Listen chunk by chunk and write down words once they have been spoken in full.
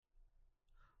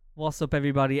What's up,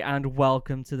 everybody, and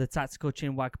welcome to the Tactical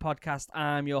Chinwag podcast.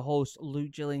 I'm your host, Luke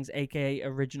Gillings, aka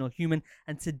Original Human,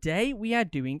 and today we are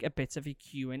doing a bit of a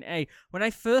Q&A. When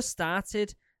I first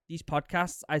started these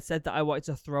podcasts, I said that I wanted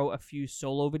to throw a few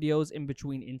solo videos in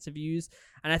between interviews,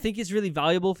 and I think it's really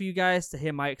valuable for you guys to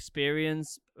hear my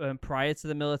experience prior to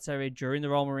the military, during the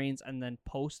Royal Marines, and then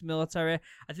post-military.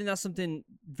 I think that's something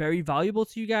very valuable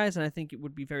to you guys, and I think it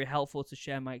would be very helpful to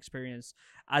share my experience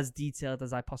as detailed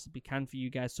as I possibly can for you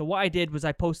guys. So what I did was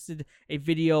I posted a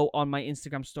video on my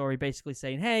Instagram story basically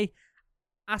saying, hey,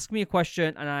 ask me a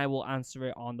question and I will answer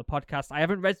it on the podcast. I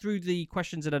haven't read through the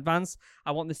questions in advance.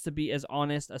 I want this to be as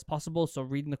honest as possible. So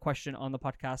reading the question on the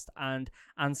podcast and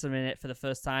answering it for the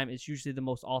first time is usually the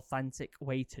most authentic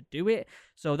way to do it.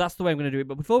 So that's the way I'm going to do it.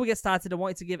 But before we get started, I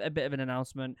wanted to give a bit of an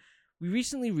announcement. We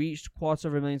recently reached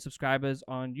 250,000 subscribers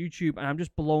on YouTube and I'm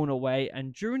just blown away.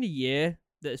 And during a year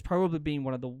that has probably been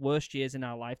one of the worst years in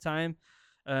our lifetime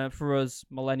for us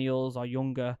millennials or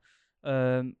younger,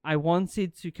 I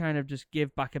wanted to kind of just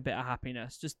give back a bit of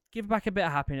happiness. Just give back a bit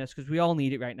of happiness because we all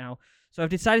need it right now. So I've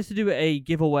decided to do a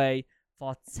giveaway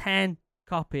for 10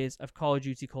 copies of Call of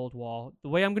Duty Cold War. The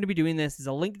way I'm going to be doing this is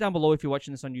a link down below if you're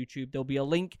watching this on YouTube. There'll be a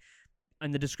link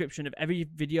in the description of every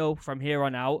video from here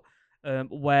on out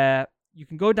where you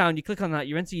can go down, you click on that,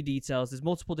 you enter your details. There's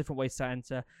multiple different ways to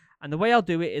enter. And the way I'll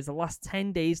do it is the last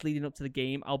 10 days leading up to the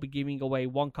game, I'll be giving away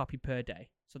 1 copy per day.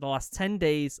 So the last 10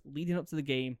 days leading up to the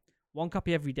game, 1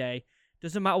 copy every day.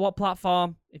 Doesn't matter what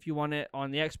platform, if you want it on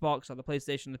the Xbox or the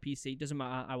PlayStation or the PC, doesn't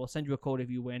matter. I will send you a code if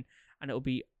you win, and it'll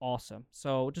be awesome.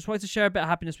 So just wanted to share a bit of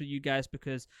happiness with you guys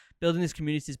because building this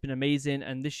community has been amazing,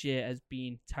 and this year has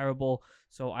been terrible.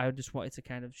 So I just wanted to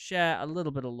kind of share a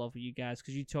little bit of love with you guys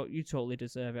because you totally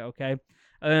deserve it, okay?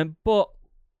 But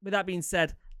with that being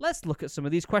said, let's look at some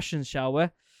of these questions, shall we?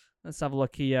 Let's have a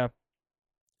look here.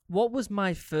 What was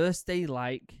my first day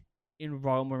like in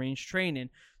Royal Marines training?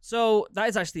 So that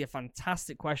is actually a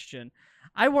fantastic question.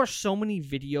 I watched so many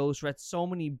videos, read so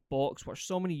many books, watched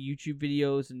so many YouTube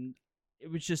videos, and it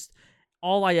was just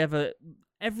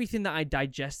everything that I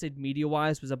digested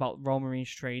media-wise was about Royal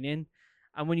Marines training.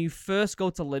 And when you first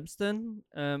go to Lympstone,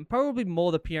 probably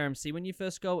more the PRMC when you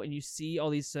first go, and you see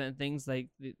all these certain things like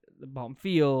the bottom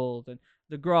field, and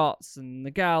the grots, and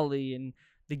the galley, and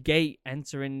the gate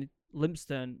entering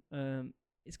Lympstone,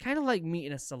 it's kind of like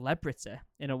meeting a celebrity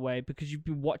in a way because you've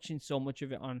been watching so much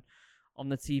of it on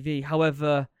the TV.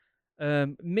 However,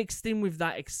 mixed in with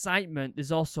that excitement,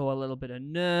 there's also a little bit of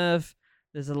nerve,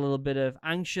 there's a little bit of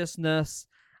anxiousness,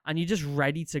 and you're just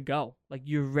ready to go. Like,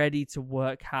 you're ready to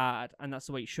work hard, and that's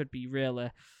the way it should be,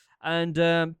 really. And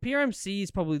PRMC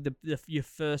is probably your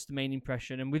first main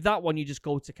impression, and with that one, you just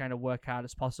go to kind of work hard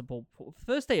as possible.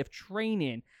 First day of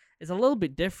training is a little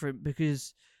bit different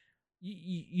because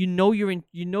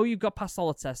you've got past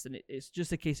all the tests, and it's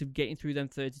just a case of getting through them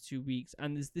 32 weeks.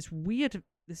 And there's this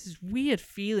weird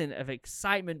feeling of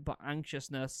excitement but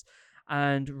anxiousness,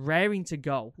 and raring to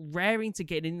go, raring to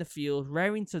get in the field,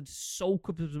 raring to soak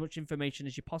up as much information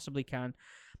as you possibly can.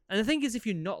 And the thing is, if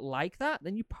you're not like that,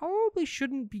 then you probably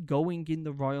shouldn't be going in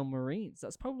the Royal Marines.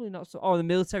 That's probably not so, or the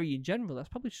military in general. That's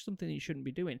probably something that you shouldn't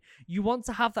be doing. You want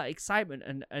to have that excitement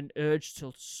and urge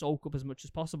to soak up as much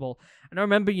as possible. And I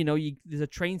remember, there's a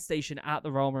train station at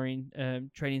the Royal Marine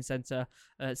Training Center,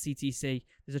 CTC.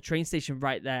 There's a train station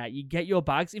right there. You get your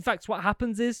bags. In fact, what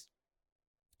happens is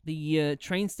the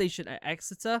train station at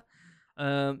Exeter,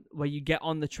 where you get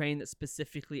on the train that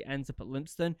specifically ends up at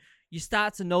Lympstone, you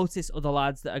start to notice other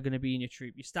lads that are going to be in your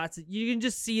troop. You can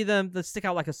just see them, they stick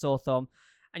out like a sore thumb,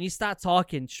 and you start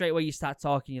talking. Straight away, you start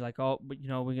talking. You're like, oh, but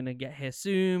we're going to get here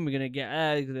soon. We're going to get,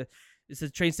 it's a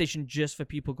train station just for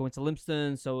people going to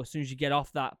Lympstone. So as soon as you get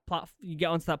off that you get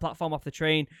onto that platform off the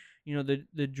train,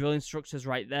 the drill instructor's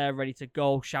right there, ready to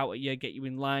go, shout at you, get you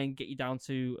in line, get you down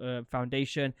to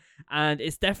foundation. And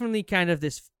it's definitely kind of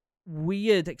this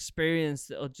weird experience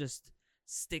that'll just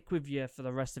stick with you for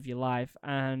the rest of your life.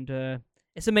 And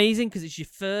it's amazing because it's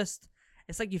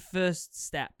like your first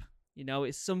step.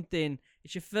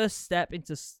 It's your first step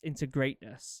into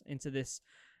greatness, into this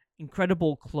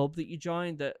incredible club that you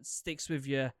joined that sticks with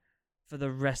you for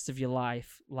the rest of your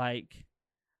life, like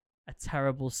a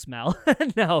terrible smell.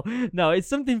 No, it's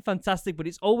something fantastic, but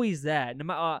it's always there. No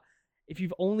matter if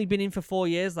you've only been in for 4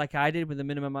 years, like I did with a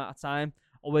minimum amount of time,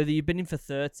 or whether you've been in for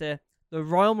 30, the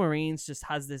Royal Marines just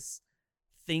has this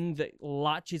thing that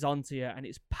latches onto you, and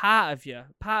it's part of your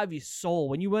soul.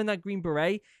 When you earn that green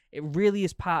beret, it really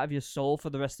is part of your soul for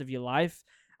the rest of your life,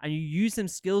 and you use them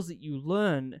skills that you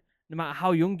learn, no matter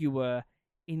how young you were,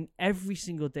 in every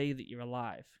single day that you're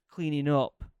alive. Cleaning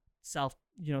up,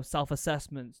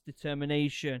 self-assessments,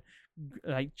 determination,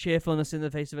 like cheerfulness in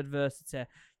the face of adversity.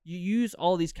 You use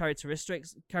all these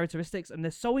characteristics, and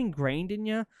they're so ingrained in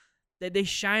you that they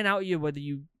shine out of you whether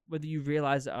you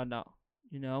realize it or not.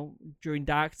 You know, during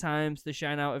dark times, they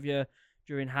shine out of you.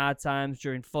 During hard times,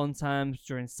 during fun times,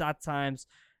 during sad times,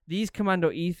 these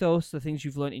commando ethos, the things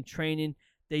you've learned in training,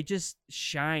 they just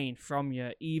shine from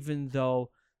you, even though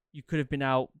you could have been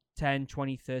out 10,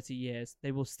 20, 30 years.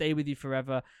 They will stay with you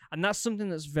forever. And that's something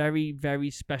that's very,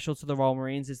 very special to the Royal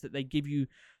Marines, is that they give you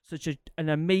such an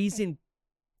amazing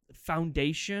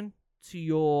foundation to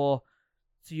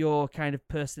your kind of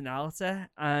personality.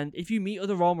 And if you meet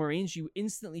other Royal Marines, you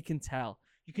instantly can tell.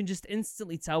 You can just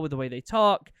instantly tell with the way they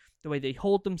talk, the way they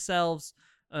hold themselves,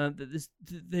 that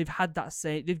they've had that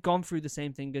same, they've gone through the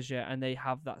same thing as you, and they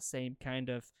have that same kind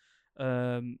of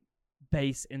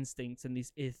base instincts and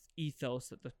these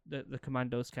ethos that the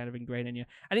commandos kind of ingrain in you.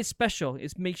 And it's special.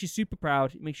 It makes you super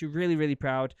proud. It makes you really, really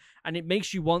proud. And it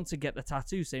makes you want to get the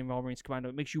tattoo saying Royal Marines Commando.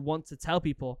 It makes you want to tell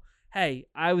people, hey,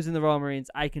 I was in the Royal Marines.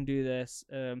 I can do this.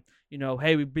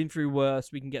 Hey, we've been through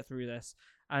worse. We can get through this.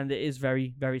 And it is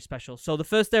very, very special. So the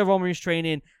first day of Royal Marines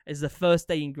training is the first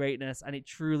day in greatness, and it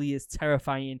truly is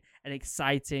terrifying and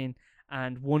exciting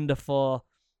and wonderful,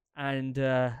 and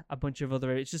a bunch of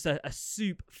other. It's just a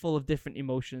soup full of different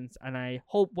emotions. And I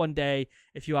hope one day,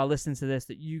 if you are listening to this,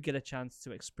 that you get a chance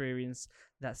to experience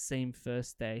that same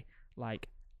first day like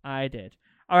I did.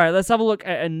 All right, let's have a look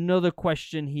at another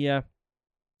question here.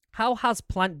 How has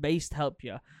plant-based helped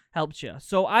you?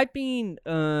 So I've been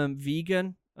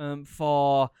vegan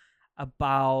for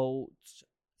about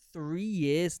 3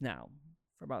 years now.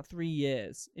 For about 3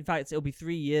 years. In fact, it'll be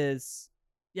 3 years.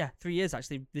 Yeah, 3 years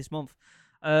actually this month.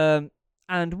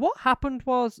 And what happened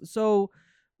was, so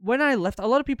when I left, a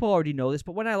lot of people already know this,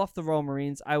 but when I left the Royal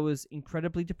Marines, I was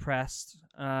incredibly depressed.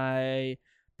 I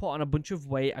put on a bunch of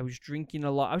weight. I was drinking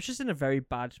a lot. I was just in a very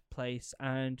bad place.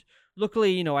 And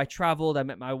luckily, I traveled. I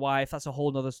met my wife. That's a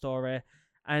whole nother story.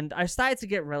 And I started to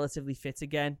get relatively fit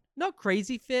again. Not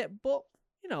crazy fit, but,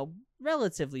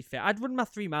 relatively fit. I'd run my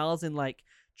 3 miles in like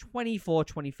 24,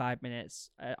 25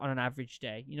 minutes on an average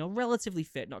day. Relatively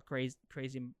fit, not crazy,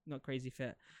 not crazy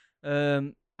fit.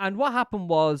 And what happened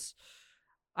was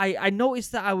I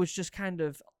noticed that I was just kind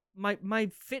of, my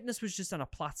fitness was just on a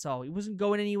plateau. It wasn't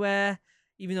going anywhere,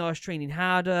 even though I was training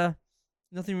harder.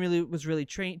 Nothing really was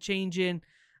changing.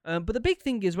 But the big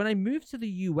thing is, when I moved to the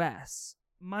US,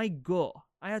 my gut,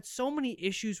 I had so many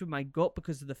issues with my gut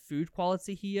because of the food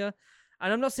quality here.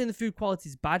 And I'm not saying the food quality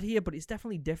is bad here, but it's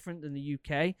definitely different than the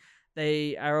UK.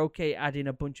 They are okay adding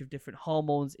a bunch of different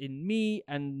hormones in meat,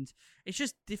 and it's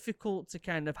just difficult to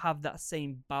kind of have that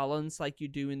same balance like you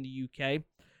do in the UK.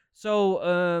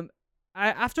 So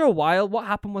after a while, what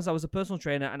happened was I was a personal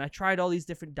trainer, and I tried all these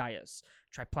different diets.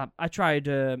 I tried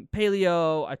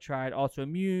paleo, I tried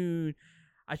autoimmune,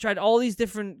 I tried all these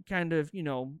different kind of,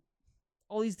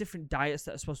 all these different diets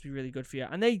that are supposed to be really good for you.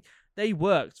 And they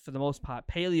worked for the most part.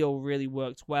 Paleo really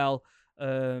worked well.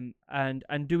 And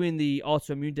doing the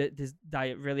autoimmune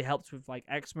diet really helped with like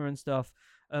eczema and stuff.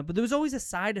 But there was always a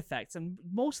side effect. And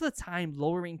most of the time,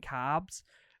 lowering carbs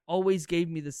always gave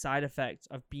me the side effect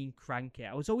of being cranky.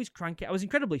 I was always cranky. I was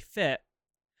incredibly fit.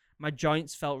 My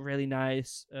joints felt really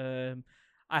nice.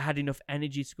 I had enough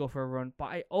energy to go for a run. But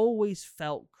I always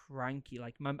felt cranky.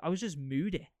 Like I was just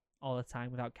moody all the time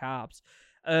without carbs.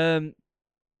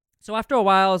 So after a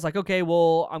while, I was like, okay,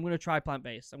 well, I'm going to try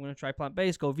plant-based.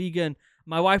 Go vegan.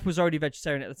 My wife was already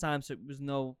vegetarian at the time, so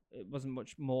it wasn't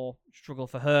much more struggle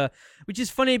for her, which is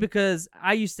funny because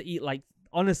I used to eat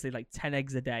honestly, 10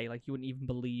 eggs a day, like you wouldn't even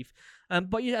believe.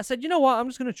 But I said, you know what? I'm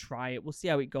just going to try it. We'll see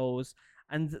how it goes.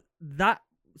 And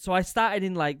so I started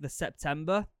in the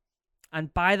September,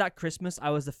 and by that Christmas,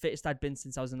 I was the fittest I'd been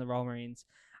since I was in the Royal Marines.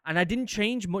 And I didn't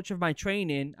change much of my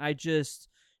training. I just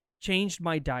changed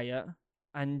my diet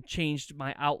and changed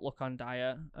my outlook on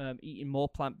diet, eating more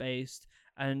plant-based.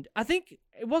 And I think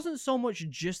it wasn't so much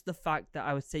just the fact that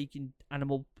I was taking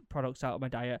animal products out of my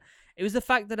diet. It was the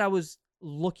fact that I was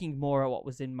looking more at what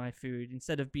was in my food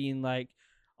instead of being like,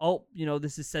 oh,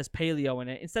 this says paleo in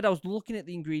it. Instead, I was looking at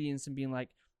the ingredients and being like,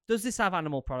 does this have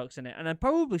animal products in it? And then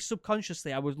probably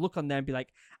subconsciously, I would look on there and be like,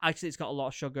 actually, it's got a lot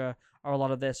of sugar or a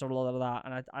lot of this or a lot of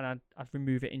that. And I'd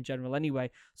remove it in general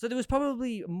anyway. So there was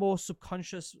probably a more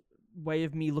subconscious way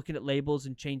of me looking at labels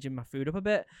and changing my food up a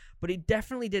bit. But it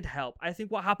definitely did help. I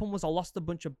think what happened was I lost a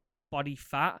bunch of body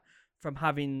fat from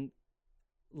having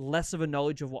less of a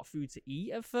knowledge of what food to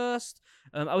eat at first.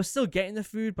 I was still getting the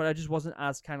food, but I just wasn't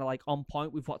as kind of on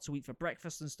point with what to eat for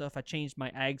breakfast and stuff. I changed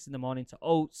my eggs in the morning to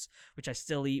oats, which I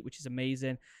still eat, which is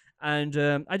amazing.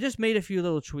 And I just made a few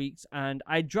little tweaks, and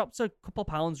I dropped a couple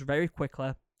pounds very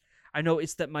quickly. I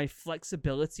noticed that my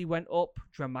flexibility went up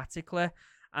dramatically,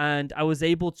 and I was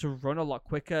able to run a lot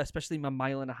quicker, especially my 1.5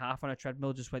 miles on a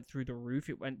treadmill just went through the roof.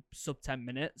 It went sub 10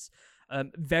 minutes,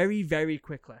 very, very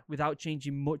quickly without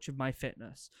changing much of my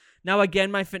fitness. Now,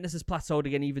 again, my fitness has plateaued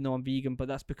again, even though I'm vegan, but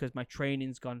that's because my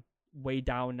training's gone way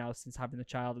down now since having the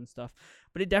child and stuff.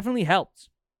 But it definitely helped.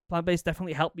 Plant-based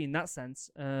definitely helped me in that sense.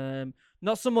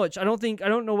 Not so much. I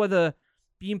don't know whether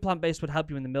being plant-based would help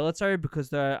you in the military,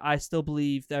 because I still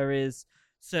believe there is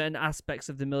certain aspects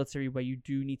of the military where you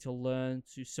do need to learn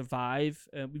to survive.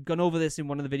 We've gone over this in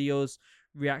one of the videos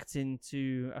reacting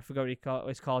to, I forgot what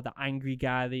it's called, the angry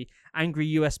guy, the angry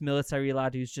US military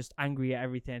lad who's just angry at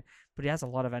everything, but he has a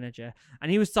lot of energy.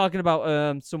 And he was talking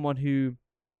about someone who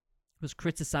was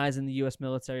criticizing the US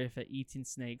military for eating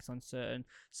snakes on certain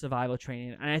survival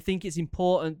training. And I think it's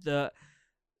important that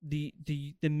the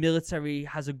military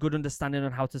has a good understanding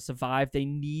on how to survive. They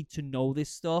need to know this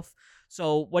stuff.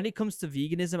 So when it comes to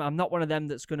veganism, I'm not one of them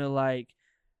that's going to like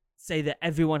say that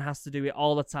everyone has to do it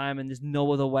all the time and there's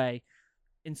no other way.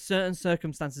 In certain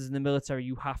circumstances in the military,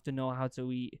 you have to know how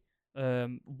to eat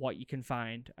what you can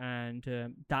find,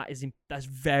 and that's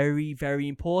very, very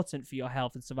important for your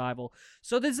health and survival.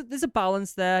 So there's a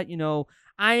balance there. You know,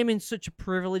 I am in such a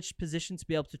privileged position to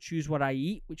be able to choose what I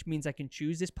eat, which means I can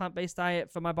choose this plant-based diet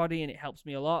for my body, and it helps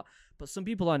me a lot. But some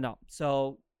people are not.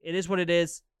 So it is what it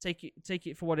is. Take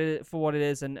it for what it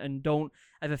is, and don't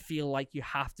ever feel like you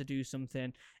have to do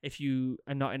something if you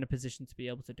are not in a position to be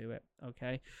able to do it.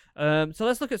 Okay. So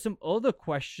let's look at some other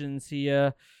questions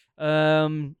here.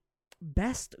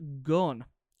 Best gun.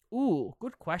 Ooh,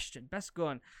 good question. Best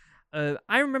gun.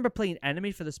 I remember playing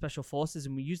Enemy for the Special Forces,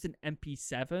 and we used an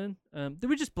MP7. They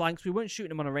were just blanks. We weren't shooting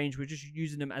them on a range. We were just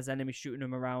using them as enemies, shooting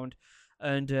them around.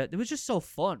 And it was just so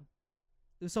fun.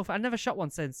 It was so fun. I never shot one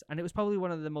since, and it was probably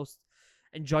one of the most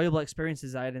enjoyable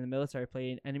experiences I had in the military,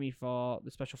 playing Enemy for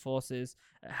the Special Forces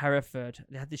at Hereford.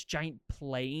 They had this giant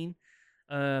plane.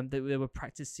 They were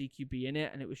practice CQB in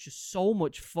it, and it was just so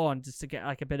much fun just to get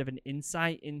like a bit of an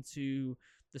insight into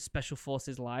the Special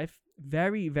Forces life.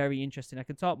 Very, very interesting. I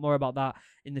can talk more about that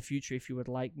in the future if you would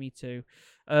like me to.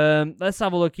 Let's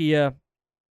have a look here.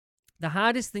 The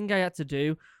hardest thing I had to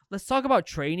do. Let's talk about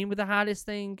training with the hardest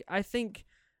thing. I think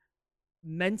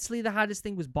mentally the hardest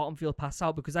thing was bottom field pass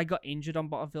out, because I got injured on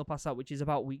bottom field pass out, which is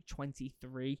about week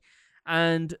 23.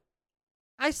 And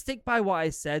I stick by what I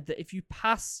said, that if you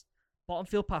pass bottom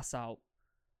field pass out,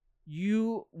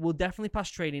 you will definitely pass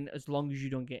training as long as you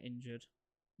don't get injured.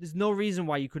 There's no reason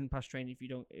why you couldn't pass training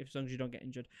as long as you don't get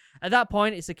injured. At that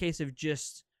point, it's a case of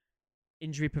just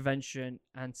injury prevention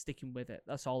and sticking with it.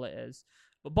 That's all it is.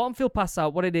 But bottom field pass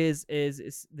out, what it is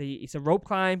it's a rope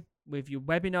climb with your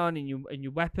webbing on and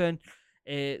your weapon.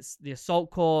 It's the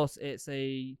assault course. It's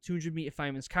a 200-meter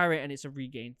fireman's carry, and it's a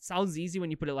regain. Sounds easy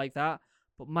when you put it like that,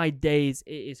 but my days,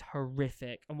 it is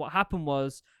horrific. And what happened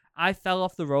was, I fell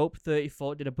off the rope 30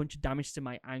 foot, did a bunch of damage to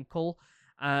my ankle,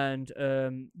 and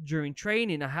during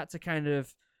training, I had to kind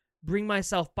of bring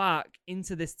myself back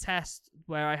into this test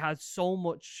where I had so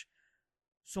much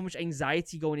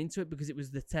anxiety going into it, because it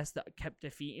was the test that kept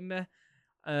defeating me.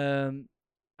 And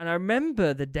I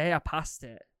remember the day I passed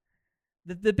it,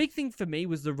 the big thing for me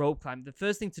was the rope climb. The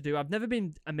first thing to do, I've never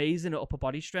been amazing at upper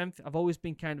body strength. I've always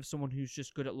been kind of someone who's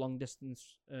just good at long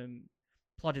distance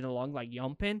plodding along, like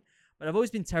yomping. But I've always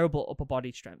been terrible at upper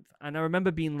body strength. And I remember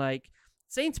being like,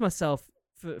 saying to myself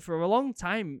for a long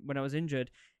time when I was injured,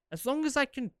 as long as I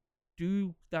can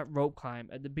do that rope climb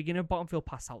at the beginning of bottom field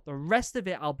pass out, the rest of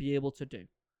it I'll be able to do.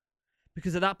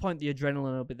 Because at that point, the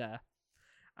adrenaline will be there.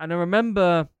 And I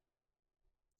remember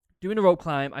doing a rope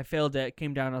climb, I failed it,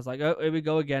 came down, I was like, oh, here we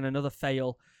go again, another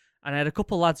fail. And I had a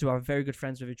couple of lads who are very good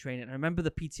friends with me training. And I remember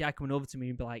the PTI coming over to me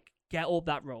and be like, get up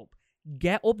that rope.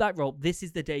 Get up that rope. This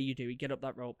is the day you do it. Get up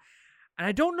that rope. And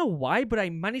I don't know why, but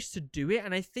I managed to do it.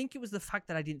 And I think it was the fact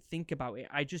that I didn't think about it.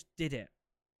 I just did it.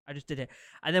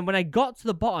 And then when I got to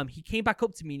the bottom, he came back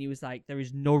up to me and he was like, there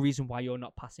is no reason why you're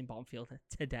not passing bottom field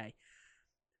today.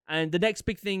 And the next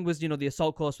big thing was, the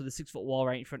assault course with the 6-foot wall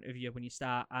right in front of you when you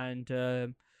start. And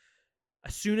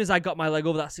as soon as I got my leg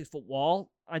over that 6-foot wall,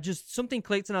 something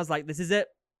clicked and I was like, this is it.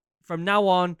 From now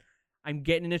on, I'm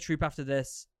getting in a troop after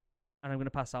this and I'm going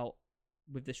to pass out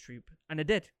with this troop. And I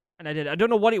did. I don't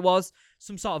know what it was.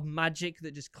 Some sort of magic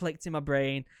that just clicked in my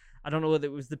brain. I don't know whether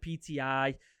it was the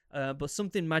PTI, but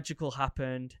something magical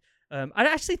happened. I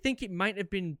actually think it might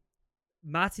have been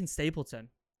Martin Stapleton,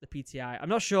 the PTI. I'm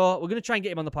not sure. We're going to try and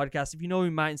get him on the podcast. If you know who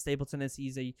Martin Stapleton is,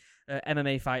 he's a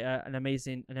MMA fighter, an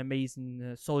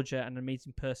amazing soldier, and an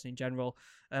amazing person in general.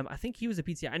 I think he was a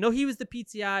PTI. I know he was the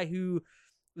PTI who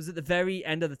was at the very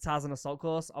end of the Tarzan assault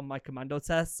course on my commando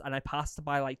tests, and I passed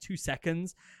by like 2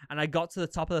 seconds, and I got to the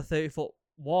top of the 30-foot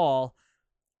wall,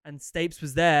 and Stapes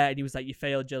was there, and he was like, "You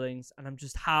failed, Jillings," and I'm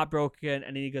just heartbroken.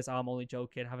 And then he goes, "Oh, I'm only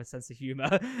joking. Have a sense of humor."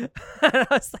 And I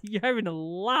was like, "You're having a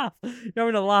laugh. You're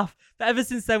having a laugh." But ever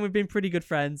since then, we've been pretty good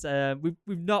friends. We've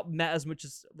not met as much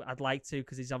as I'd like to,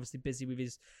 because he's obviously busy with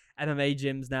his MMA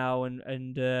gyms now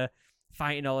and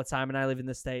fighting all the time, and I live in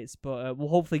the States. But we'll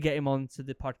hopefully get him on to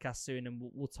the podcast soon, and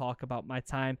we'll talk about my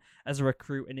time as a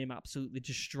recruit and him absolutely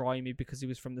destroying me because he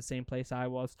was from the same place I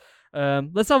was.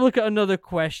 Let's have a look at another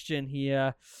question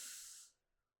here.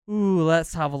 Ooh,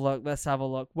 let's have a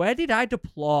look. Where did I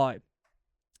deploy?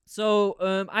 So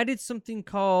I did something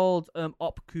called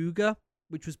Op Cougar,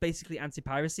 which was basically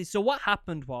anti-piracy. So what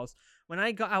happened was, when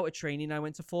I got out of training, I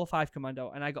went to 4-5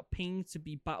 Commando, and I got pinged to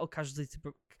be battle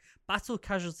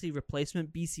casualty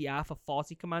replacement, BCR, for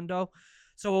 40 Commando.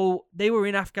 So they were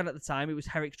in Afghan at the time. It was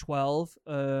Herrick 12.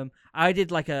 I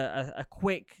did like a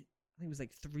quick, I think it was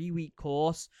like 3-week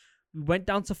course. We went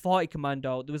down to 40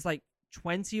 Commando. There was like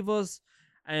 20 of us.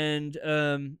 And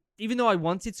even though I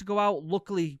wanted to go out,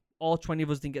 luckily all 20 of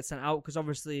us didn't get sent out, because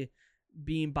obviously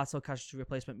being battle casualty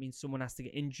replacement means someone has to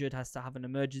get injured, has to have an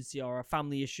emergency or a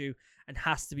family issue, and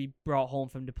has to be brought home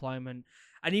from deployment.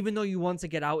 And even though you want to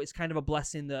get out, it's kind of a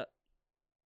blessing that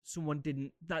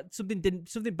something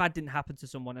bad didn't happen to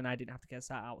someone, and I didn't have to get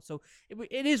sat out. So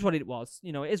it is what it was,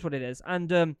 it is what it is.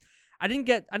 And I didn't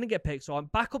get picked, so I'm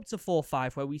back up to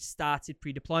 4-5, where we started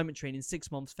pre-deployment training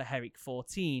 6 months for Herrick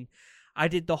 14. I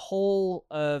did the whole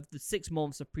of the 6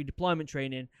 months of pre-deployment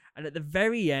training, and at the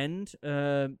very end,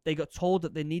 they got told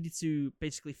that they needed to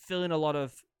basically fill in a lot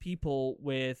of people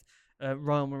with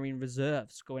Royal Marine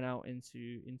Reserves going out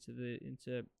into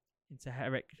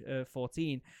Herrick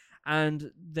 14,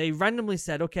 and they randomly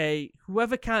said, "Okay,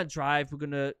 whoever can't drive, we're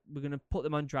gonna put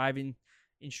them on driving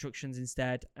instructions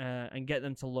instead, and get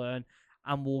them to learn,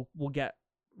 and we'll get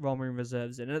Royal Marine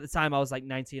Reserves in." And at the time, I was like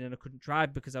 19 and I couldn't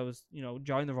drive because I was,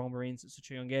 joining the Royal Marines at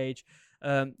such a young age.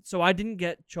 So I didn't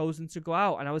get chosen to go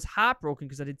out, and I was heartbroken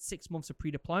because I did 6 months of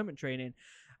pre-deployment training.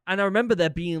 And I remember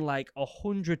there being like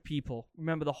 100 people.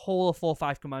 Remember the whole of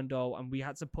 4-5 Commando, and we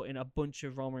had to put in a bunch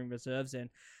of Royal Marine Reserves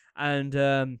in. And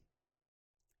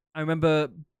I remember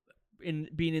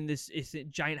being in this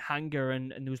giant hangar,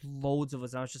 and there was loads of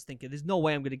us, and I was just thinking, there's no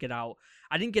way I'm going to get out.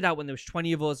 I didn't get out when there was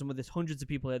 20 of us, and when there's hundreds of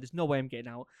people there, there's no way I'm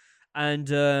getting out. And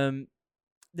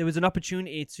there was an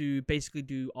opportunity to basically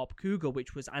do Op Cougar,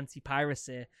 which was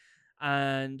anti-piracy.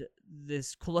 And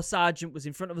this colour sergeant was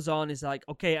in front of us all, and he's like,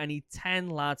 "Okay, I need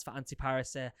 10 lads for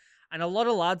anti-piracy." And a lot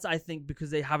of lads, I think, because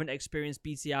they haven't experienced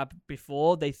BCR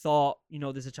before, they thought,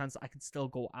 there's a chance that I could still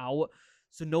go out.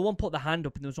 So no one put the hand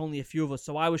up, and there was only a few of us.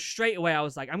 So I was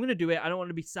like, I'm going to do it. I don't want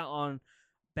to be sat on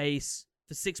base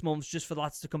for 6 months just for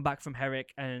lads to come back from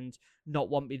Herrick and not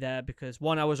want me there, because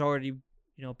one, I was already,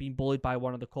 being bullied by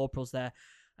one of the corporals there.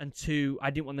 And two,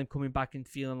 I didn't want them coming back and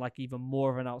feeling like even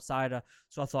more of an outsider.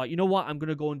 So I thought, you know what? I'm going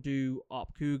to go and do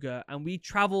Op Cougar. And we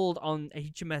traveled on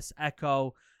HMS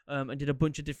Echo and did a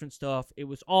bunch of different stuff. It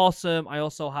was awesome. I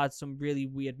also had some really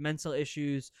weird mental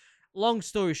issues. Long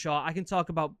story short, I can talk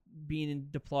about being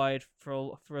deployed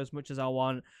for as much as I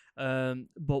want,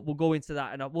 but we'll go into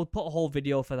that, and we'll put a whole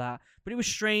video for that. But it was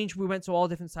strange. We went to all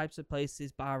different types of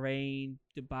places: Bahrain,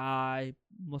 Dubai,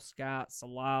 Muscat,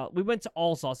 Salal. We went to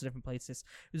all sorts of different places.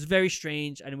 It was very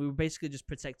strange, and we were basically just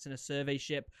protecting a survey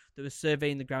ship that was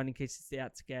surveying the ground in case they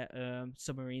had to get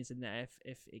submarines in there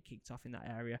if it kicked off in that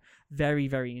area. Very,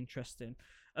 very interesting.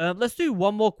 Let's do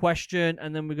one more question,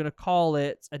 and then we're going to call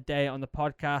it a day on the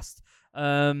podcast.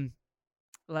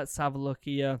 Let's have a look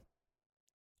here.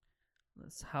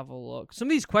 Let's have a look. Some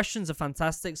of these questions are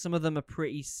fantastic. Some of them are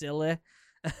pretty silly.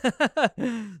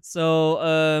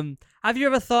 So, have you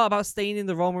ever thought about staying in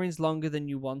the Royal Marines longer than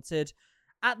you wanted?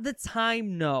 At the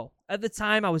time, no. At the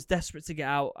time, I was desperate to get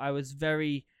out. I was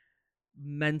very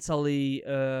mentally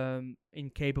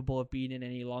incapable of being in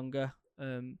any longer.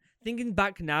 Thinking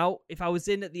back now, if I was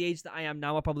in at the age that I am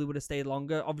now, I probably would have stayed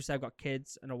longer. Obviously, I've got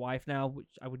kids and a wife now,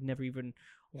 which I would never even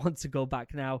want to go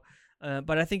back now.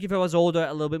 But I think if I was older,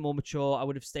 a little bit more mature, I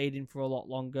would have stayed in for a lot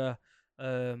longer.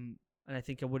 And I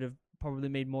think I would have probably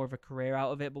made more of a career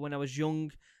out of it. But when I was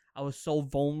young, I was so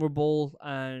vulnerable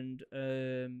and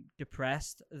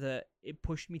depressed that it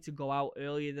pushed me to go out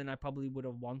earlier than I probably would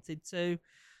have wanted to.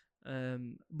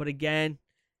 But again,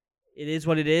 it is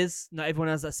what it is. Not everyone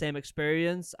has that same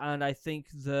experience, and I think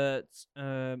that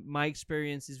my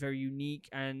experience is very unique,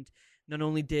 and not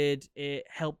only did it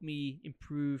help me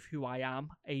improve who I am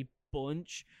a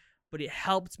bunch, but it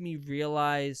helped me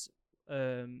realize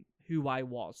who I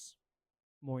was,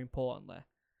 more importantly.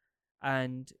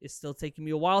 and it's still taking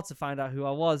me a while to find out who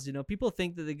I was. You know, people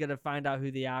think that they're going to find out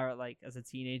who they are as a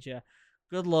teenager.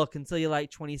 Good luck until you're like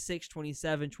 26,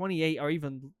 27, 28, or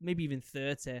maybe even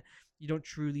 30. You don't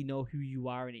truly know who you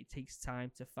are, and it takes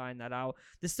time to find that out.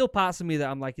 There's still parts of me that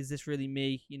I'm like, is this really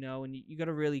me? You know, and you got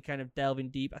to really kind of delve in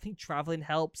deep. I think traveling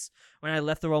helps. When I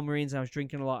left the Royal Marines and I was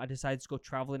drinking a lot, I decided to go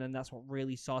traveling, and that's what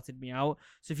really sorted me out.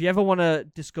 So if you ever want to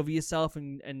discover yourself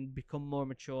and become more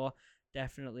mature,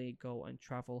 definitely go and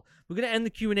travel. We're going to end the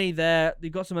Q&A there.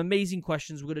 They've got some amazing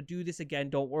questions. We're going to do this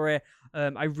again. Don't worry.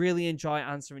 I really enjoy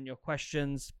answering your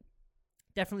questions.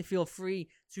 Definitely feel free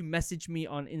to message me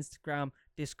on Instagram,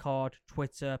 Discord,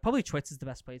 Twitter. Probably Twitter's the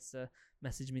best place to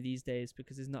message me these days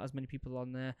because there's not as many people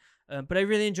on there. But I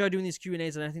really enjoy doing these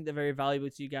Q&As, and I think they're very valuable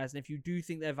to you guys. And if you do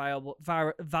think they're I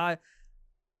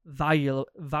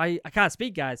can't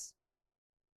speak, guys.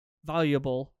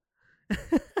 Valuable.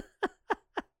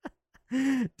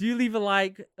 Do leave a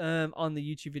like on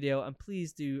the YouTube video, and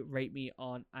please do rate me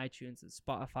on iTunes and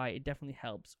Spotify. It definitely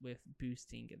helps with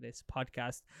boosting this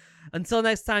podcast. Until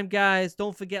next time, guys,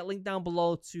 don't forget, link down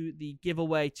below to the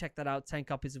giveaway. Check that out. 10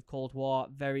 copies of Cold War.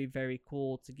 Very, very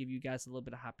cool to give you guys a little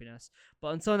bit of happiness. But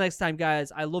until next time,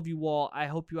 guys, I love you all. I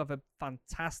hope you have a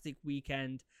fantastic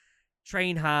weekend.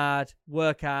 Train hard,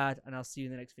 work hard, and I'll see you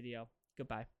in the next video.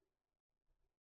 Goodbye.